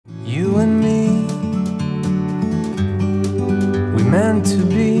meant to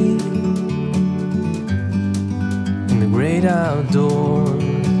be in the great outdoors,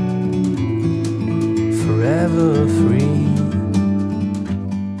 forever free.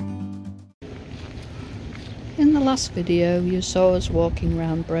 In the last video you saw us walking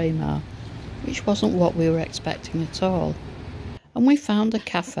around Braemar, which wasn't what we were expecting at all, and we found a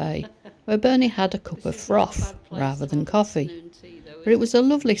cafe where Bernie had a cup of froth rather than coffee. But it was a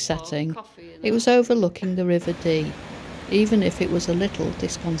lovely setting. It was overlooking the River Dee, even if it was a little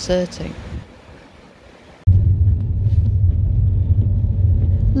disconcerting.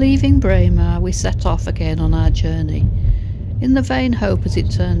 Leaving Braemar, we set off again on our journey, in the vain hope, as it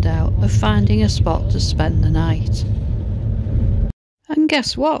turned out, of finding a spot to spend the night. And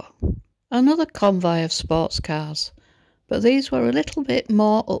guess what? Another convoy of sports cars, but these were a little bit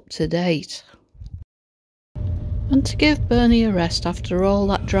more up to date. And to give Bernie a rest after all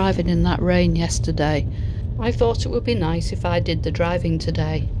that driving in that rain yesterday, I thought it would be nice if I did the driving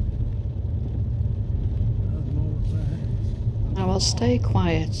today. Now I'll stay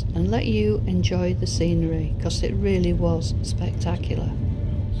quiet and let you enjoy the scenery, because it really was spectacular.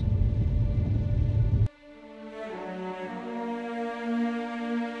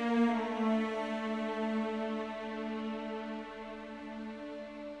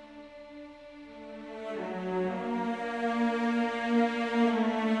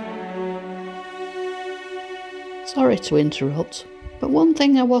 Sorry to interrupt, but one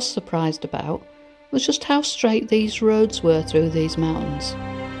thing I was surprised about was just how straight these roads were through these mountains,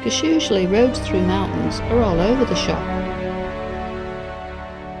 because usually roads through mountains are all over the shop.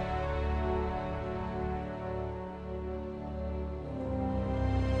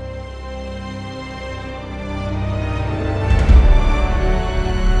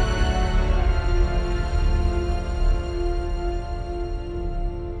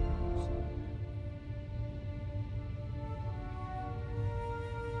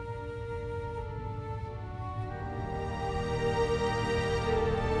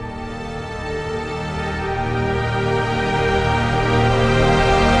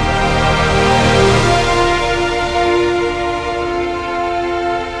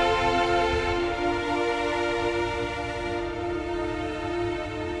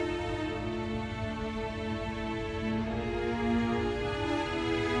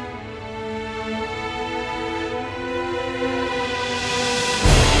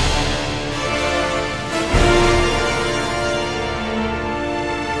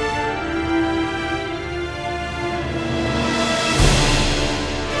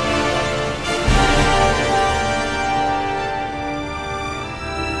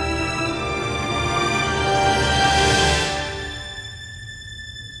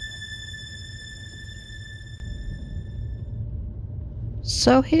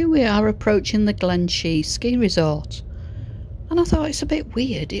 So here we are approaching the Glenshee ski resort, and I thought, it's a bit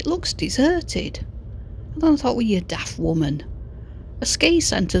weird, it looks deserted. And then I thought, well, you daft woman, a ski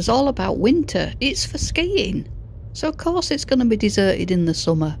centre's all about winter, it's for skiing, so of course it's going to be deserted in the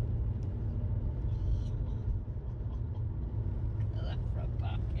summer.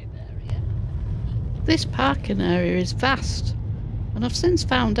 This parking area is vast, and I've since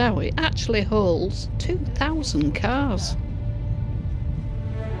found out it actually holds 2,000 cars.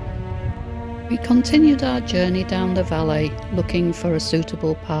 We continued our journey down the valley looking for a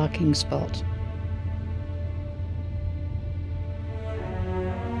suitable parking spot.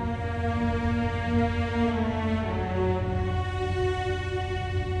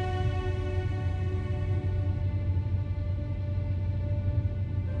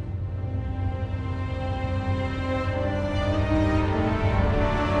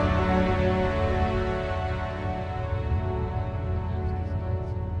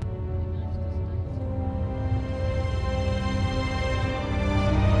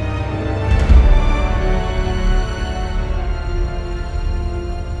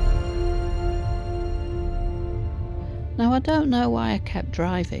 Now I don't know why I kept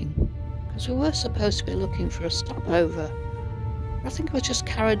driving, because we were supposed to be looking for a stopover. I think I was just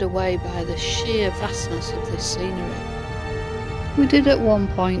carried away by the sheer vastness of this scenery. We did at one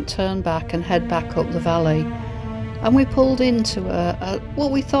point turn back and head back up the valley, and we pulled into what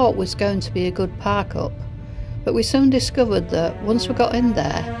we thought was going to be a good park up, but we soon discovered that once we got in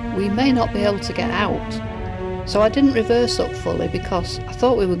there we may not be able to get out. So I didn't reverse up fully because I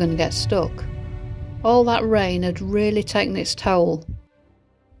thought we were going to get stuck. All that rain had really taken its toll.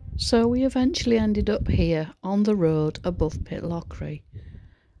 So we eventually ended up here on the road above Pitlochry.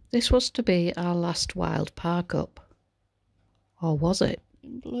 This was to be our last wild park up. Or was it?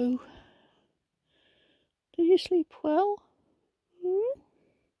 Blue. Did you sleep well?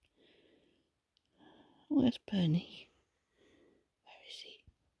 Where's Bernie?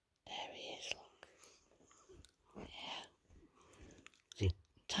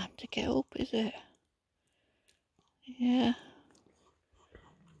 get up, is it? Yeah.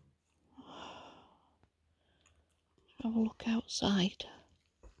 Have a look outside.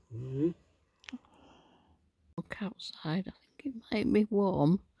 Look outside. I think it might be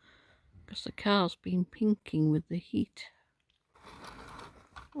warm because the car's been pinking with the heat.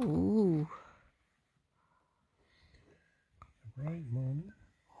 Ooh. Bright morning.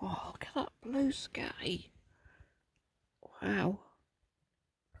 Oh, look at that blue sky. Wow.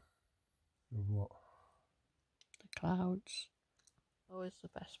 Of what? The clouds. Always the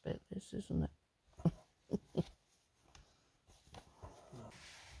best bit, this, isn't it?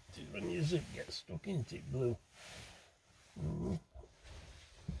 When your zip gets stuck into it, blue.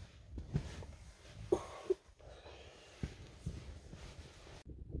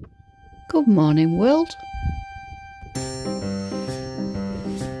 Good morning, world.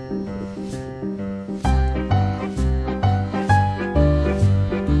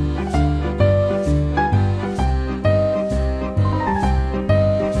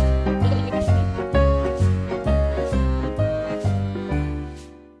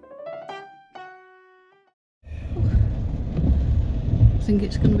 I think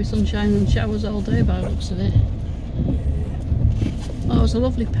it's going to be sunshine and showers all day by the looks of it. Oh, it was a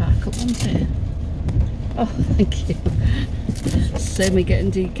lovely park up, wasn't it? Oh, thank you. Save me getting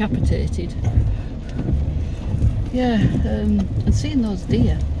decapitated. Yeah, and seeing those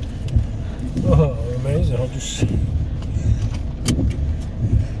deer. Oh, amazing. I'll just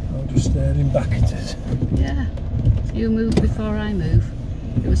staring back at it. Yeah. You move before I move.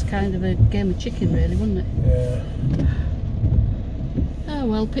 It was kind of a game of chicken, really, wasn't it? Yeah. Oh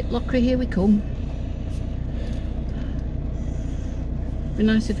well, Pitlochry, here we come. Be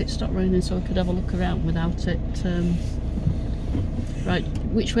nice if it stopped raining so I could have a look around without it. Right,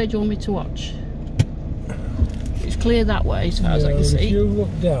 which way do you want me to watch? It's clear that way as far as I can see. If you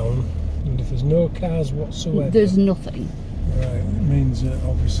look down and if there's no cars whatsoever, there's nothing. Right, it means that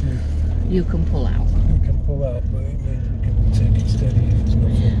obviously you can pull out. We can pull out, but it means we can take it steady if there's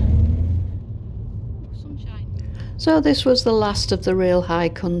nothing. So this was the last of the real high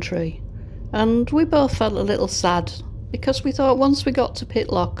country, and we both felt a little sad because we thought once we got to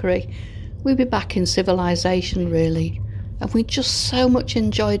Pitlochry we'd be back in civilization, really, and we just so much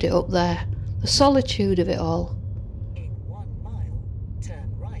enjoyed it up there, the solitude of it all. In 1 mile,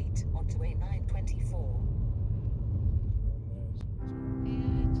 turn right onto A924.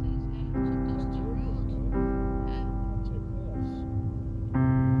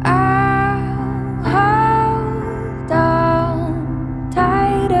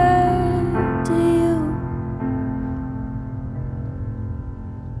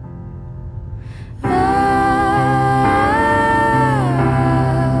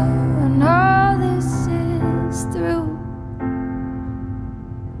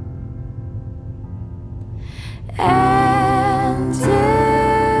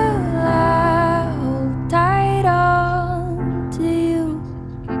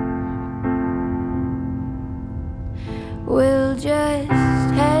 We'll just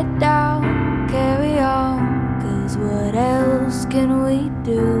head down, carry on, 'cause what else can we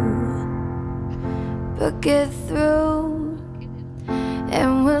do but get through?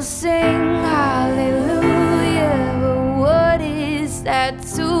 And we'll sing hallelujah, but what is that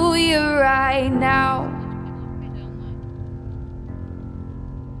to you right now?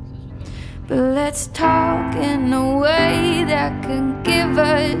 But let's talk in a way that can give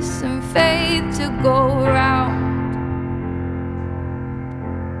us some faith to go around.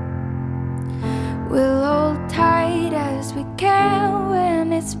 We'll hold tight as we can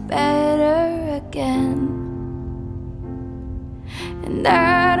when it's better again, and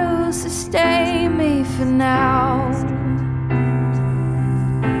that'll sustain me for now.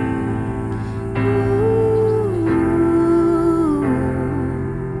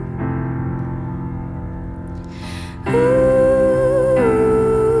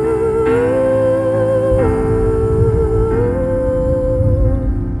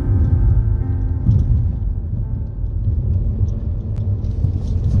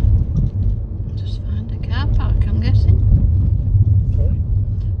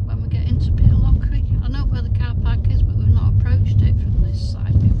 When we get into Pitlochry, I know where the car park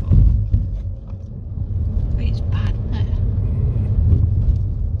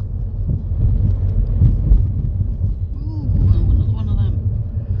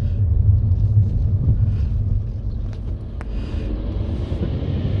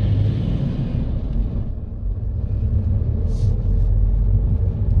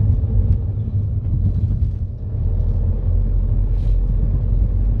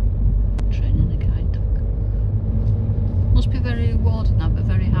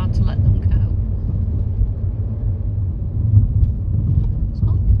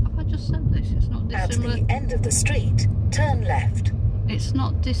this. It's not At dissimilar. the end of the street, turn left. It's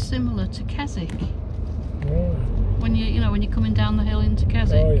not dissimilar to Keswick. Oh, When when you're coming down the hill into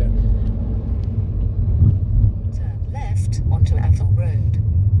Keswick. oh yeah. Turn left onto Athol Road.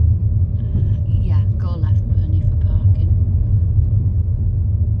 Yeah, go left, Bernie, for parking.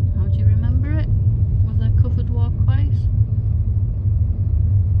 How do you remember it? Was there covered walkways?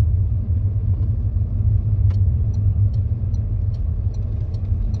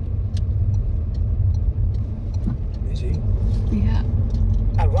 Is he? Yeah.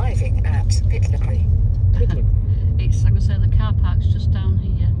 Arriving at Pitlochry. Pitlochry. It's, like I say, the car park's just down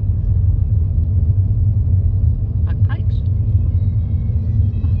here. Bagpipes?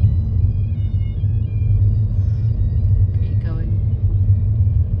 Keep going.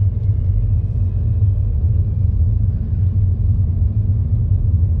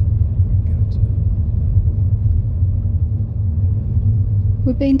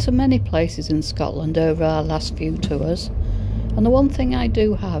 We've been to many places in Scotland over our last few tours, and the one thing I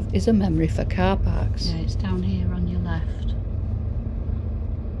do have is a memory for car parks. Yeah, it's down here on your left.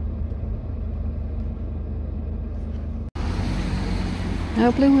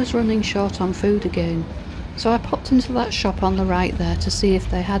 Now Blue was running short on food again, so I popped into that shop on the right there to see if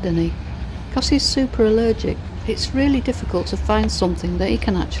they had any. Because he's super allergic, it's really difficult to find something that he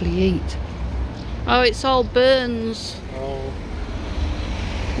can actually eat. Oh, it's all burns. Oh,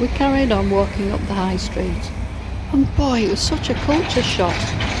 We carried on walking up the high street, and boy, it was such a culture shock.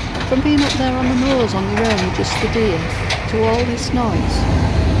 From being up there on the moors on your own with just the deer, to all this noise.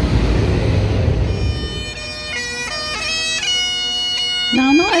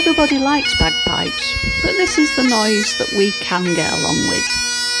 Now, not everybody likes bagpipes, but this is the noise that we can get along with.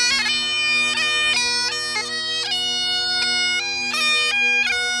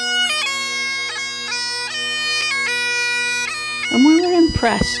 And we were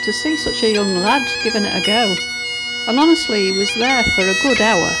impressed to see such a young lad giving it a go. And honestly, he was there for a good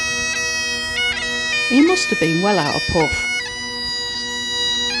hour. He must have been well out of puff.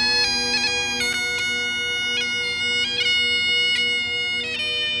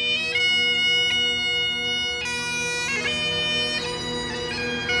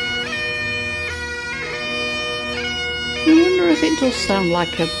 I wonder if it does sound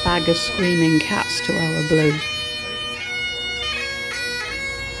like a bag of screaming cats to our Blue.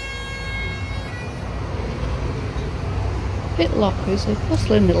 Pitlochry is a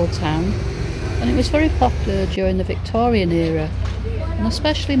bustling little town, and it was very popular during the Victorian era, and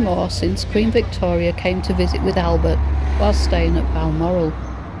especially more since Queen Victoria came to visit with Albert while staying at Balmoral.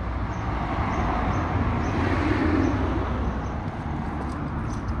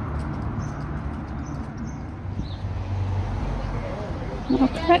 Now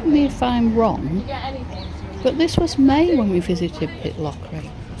correct me if I'm wrong, but this was May when we visited Pitlochry.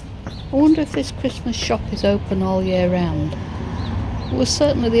 I wonder if this Christmas shop is open all year round. It was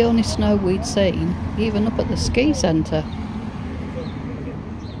certainly the only snow we'd seen, even up at the ski centre.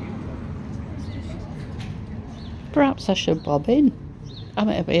 Perhaps I should bob in. I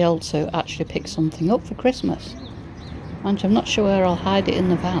might be able to actually pick something up for Christmas. And I'm not sure where I'll hide it in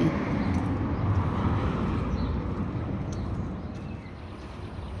the van.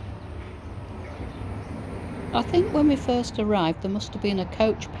 I think when we first arrived there must have been a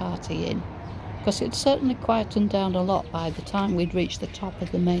coach party in, because it certainly quietened down a lot by the time we'd reached the top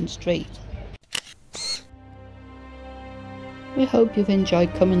of the main street. We hope you've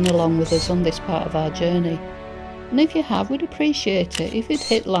enjoyed coming along with us on this part of our journey, and if you have, we'd appreciate it if you'd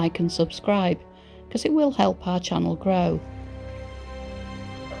hit like and subscribe, because it will help our channel grow.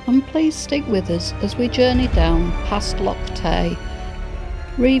 And please stick with us as we journey down past Loch Tay,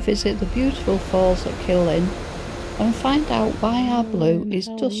 revisit the beautiful falls at Killin, and find out why our Blue is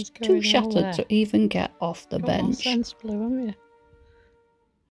just too shattered to even get off the bench. Blue, haven't you?